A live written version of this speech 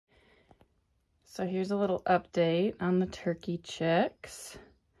So here's a little update on the turkey chicks.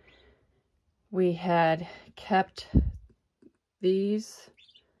 We had kept these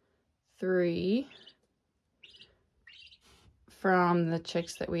 3 from the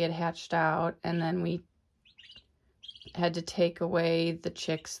chicks that we had hatched out, and then we had to take away the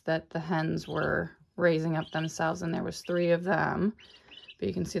chicks that the hens were raising up themselves, and there was 3 of them, but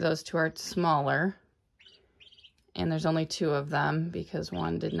you can see those 2 are smaller, and there's only 2 of them because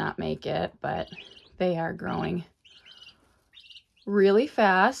 1 did not make it, but they are growing really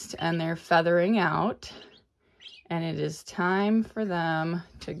fast and they're feathering out, and it is time for them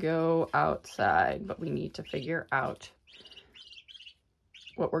to go outside, but we need to figure out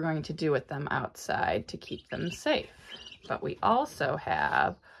what we're going to do with them outside to keep them safe. But we also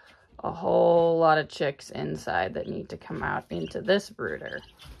have a whole lot of chicks inside that need to come out into this brooder.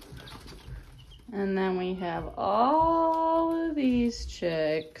 And then we have all of these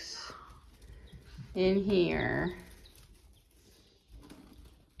chicks in here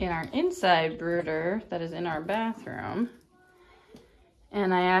in our inside brooder that is in our bathroom.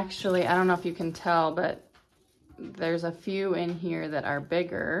 And I don't know if you can tell, but there's a few in here that are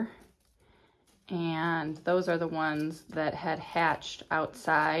bigger, and those are the ones that had hatched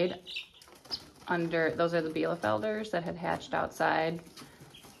outside those are the Bielefelders that had hatched outside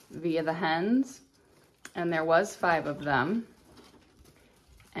via the hens, and there was 5 of them,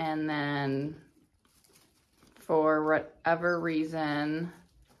 and then for whatever reason,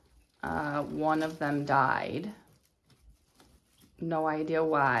 1 of them died. No idea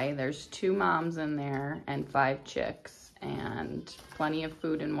why. There's 2 moms in there and 5 chicks and plenty of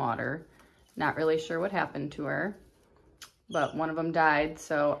food and water. Not really sure what happened to her, but 1 of them died,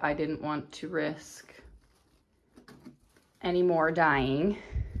 so I didn't want to risk any more dying,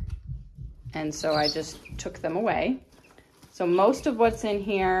 and so I just took them away. So most of what's in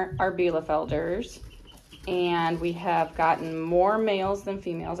here are Bielefelders, and we have gotten more males than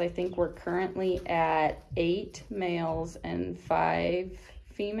females. I think we're currently at 8 males and 5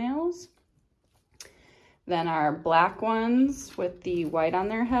 females. Then our black ones with the white on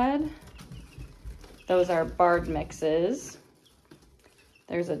their head, those are barred mixes.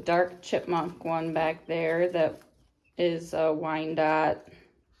 There's a dark chipmunk one back there that is a Wyandotte,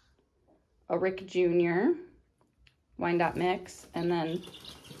 a Rick Jr. Wyandotte mix, and then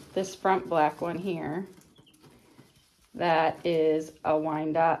this front black one here, that is a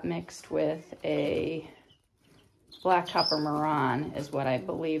Wyandotte mixed with a black copper Marron is what I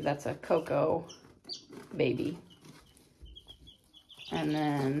believe. That's a Cocoa baby. And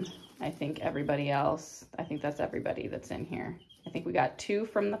then I think that's everybody that's in here. I think we got 2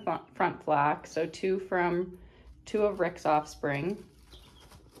 from the front flock, so 2 of Rick's offspring.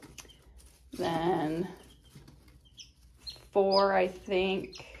 Then 4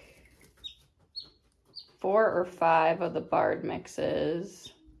 or 5 of the barred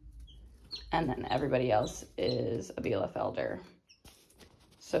mixes, and then everybody else is a Bielefelder.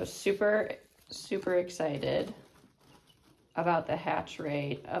 So super, super excited about the hatch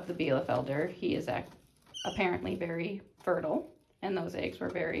rate of the Bielefelder. He is apparently very fertile, and those eggs were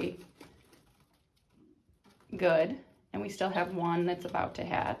very good, and we still have 1 that's about to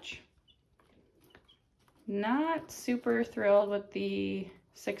hatch. Not super thrilled with the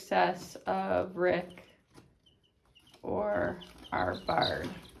success of Rick or our barred,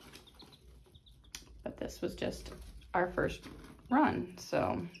 but this was just our first run,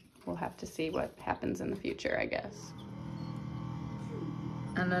 so we'll have to see what happens in the future, I guess.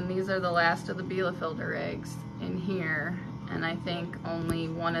 And then these are the last of the Bielefelder eggs in here, and I think only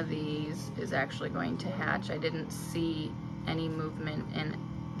 1 of these is actually going to hatch. I didn't see any movement in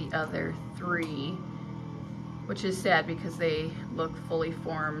the other 3, which is sad because they look fully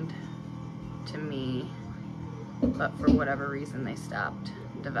formed to me, but for whatever reason they stopped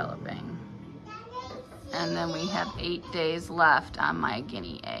developing. And then we have 8 days left on my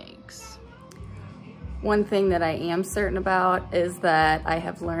guinea eggs. One thing that I am certain about is that I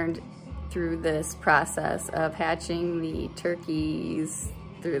have learned through this process of hatching the turkeys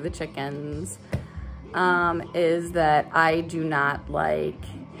through the chickens, is that I do not like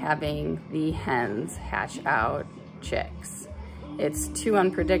having the hens hatch out chicks. It's too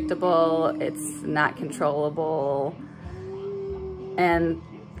unpredictable, it's not controllable, and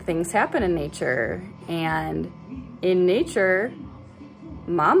things happen in nature. And in nature,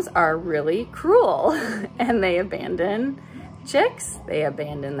 moms are really cruel and they abandon chicks, they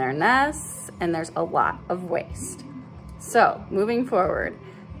abandon their nests, and there's a lot of waste. So moving forward,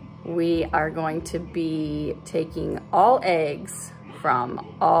 we are going to be taking all eggs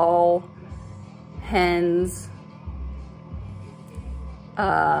from all hens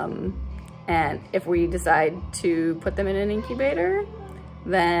And if we decide to put them in an incubator,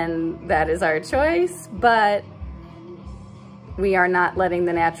 then that is our choice, but we are not letting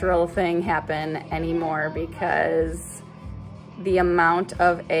the natural thing happen anymore because the amount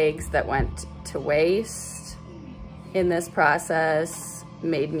of eggs that went to waste in this process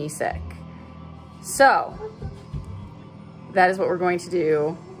made me sick. So that is what we're going to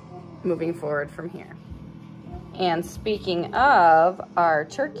do moving forward from here. And speaking of, our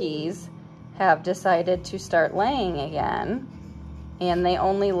turkeys have decided to start laying again, and they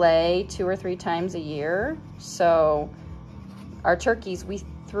only lay 2 or 3 times a year. So our turkeys, we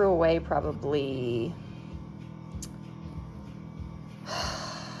threw away probably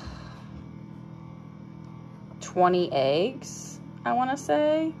 20 eggs, I want to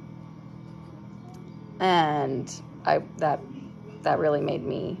say, and that really made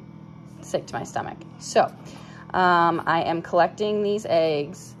me sick to my stomach. So I am collecting these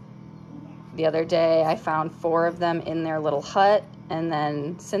eggs. The other day I found 4 of them in their little hut, and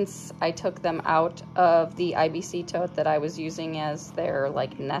then since I took them out of the IBC tote that I was using as their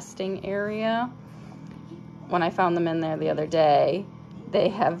like nesting area, when I found them in there the other day, they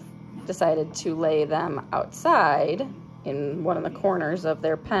have decided to lay them outside in one of the corners of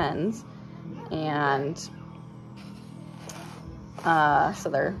their pens, and so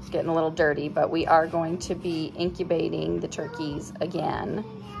they're getting a little dirty, but we are going to be incubating the turkeys again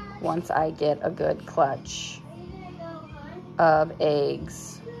once I get a good clutch of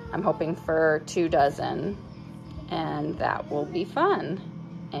eggs. I'm hoping for 2 dozen, and that will be fun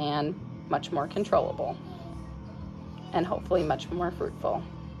and much more controllable and hopefully much more fruitful.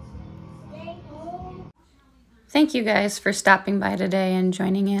 Thank you guys for stopping by today and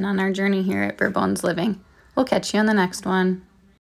joining in on our journey here at Bare Bones Living. We'll catch you on the next one.